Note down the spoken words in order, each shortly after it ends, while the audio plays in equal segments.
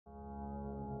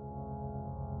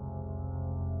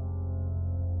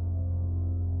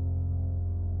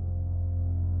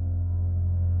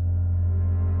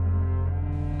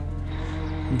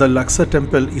The Luxor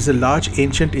Temple is a large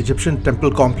ancient Egyptian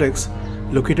temple complex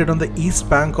located on the east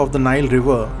bank of the Nile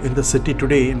River in the city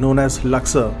today known as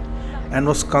Luxor, and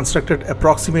was constructed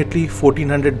approximately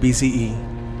 1400 BCE.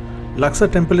 Luxor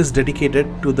Temple is dedicated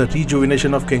to the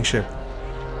rejuvenation of kingship.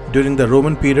 During the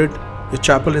Roman period, the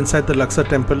chapel inside the Luxor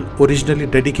Temple, originally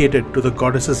dedicated to the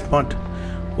goddess's mud,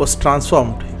 was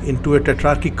transformed into a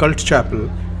Tetrarchy cult chapel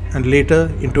and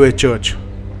later into a church.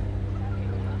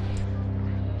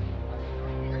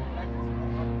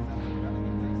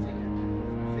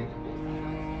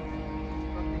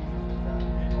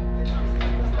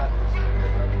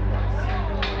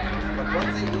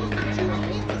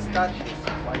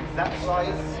 Like that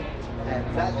size and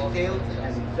that detailed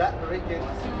and that written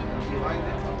behind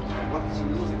it, what's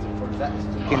used for that is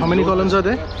to How many columns are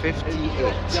there?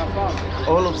 58.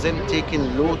 All of them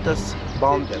taking lotus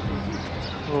bounded.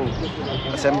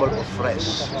 A symbol of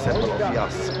fresh, a symbol of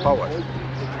yes, power.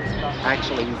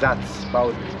 Actually, that's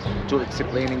about to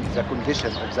explaining the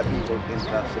condition of the people in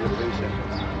the celebration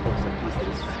of the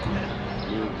feast.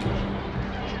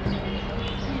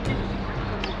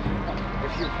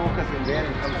 If you focus in there,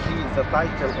 you can see the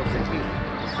title of the king.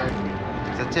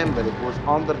 The temple, it was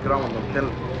underground until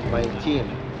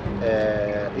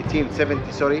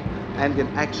 1870, sorry, and then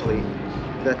actually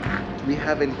that we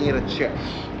have in here a church.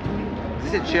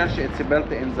 This is a church, it's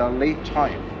built in the late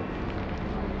time,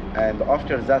 and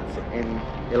after that in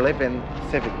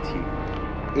 1170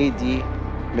 AD,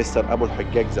 Mr. Abu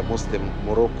al-Hajjaj, the Muslim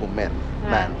Moroccan man,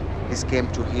 he came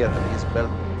to here and he's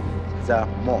built the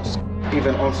mosque.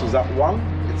 Even also that one,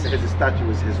 it's his statue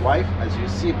with his wife, as you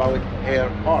see about her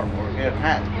arm or her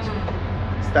hand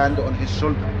stand on his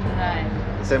shoulder,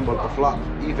 the symbol of love.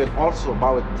 Even also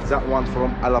about that one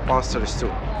from alabaster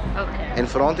stone. Okay. In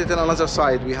front and on another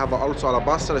side we have also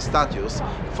alabaster statues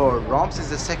for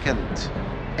Ramesses II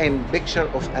and picture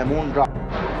of Amun-Ra.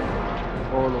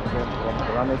 All of them from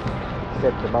ceramic,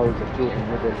 except about the two in the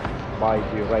middle by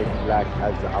the right black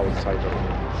as the outsider.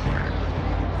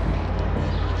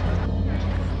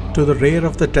 To the rear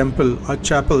of the temple are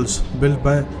chapels built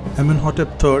by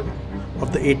Amenhotep III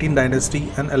of the 18th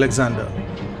dynasty and Alexander.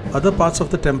 Other parts of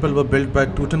the temple were built by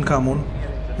Tutankhamun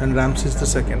and Ramesses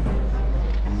II.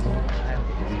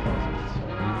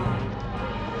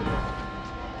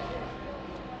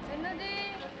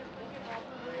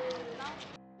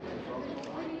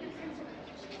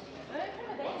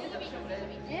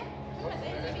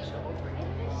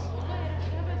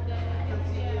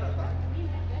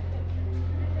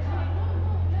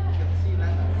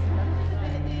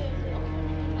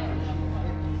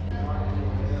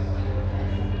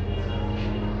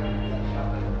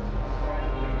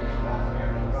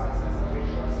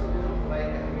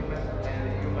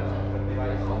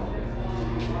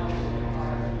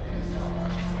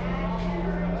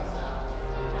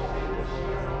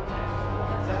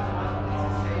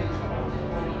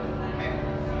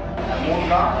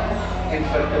 In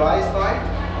fertilized light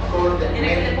called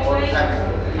men or family.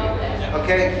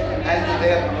 Okay, and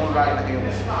then Amun-Ra in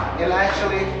humans. And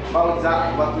actually about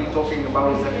that, what we're talking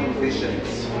about is the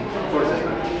conditions for that.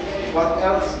 What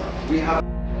else we have?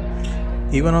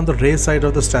 Even on the rear side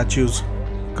of the statues,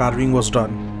 carving was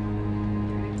done.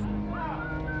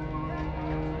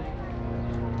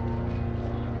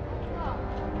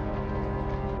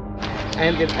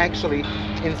 And then actually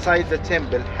inside the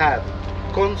temple have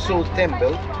Console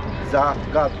Temple, the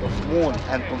god of moon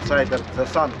and considered the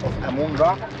son of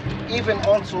Amun-Ra. Even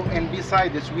also and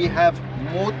beside this we have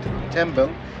Mut Temple.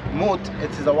 Mut,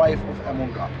 it's the wife of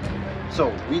Amun-Ra.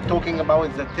 So we're talking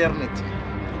about the eternity.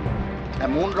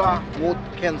 Amun-Ra, Mut,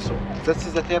 Kenso. This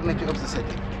is the eternity of the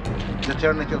city, the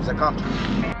eternity of the country.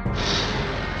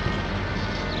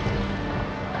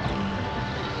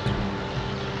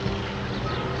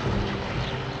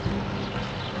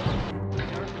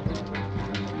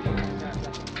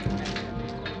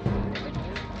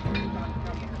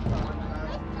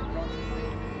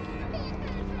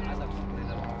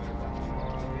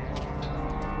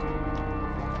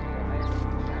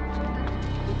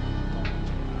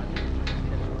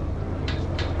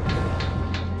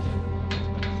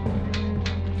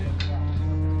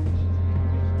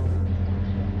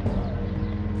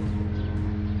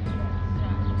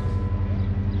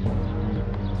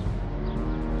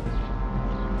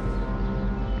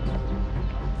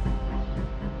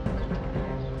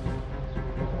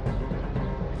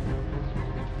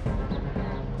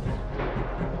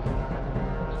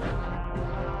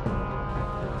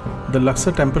 The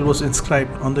Luxor Temple was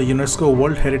inscribed on the UNESCO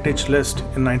World Heritage List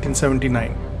in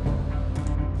 1979.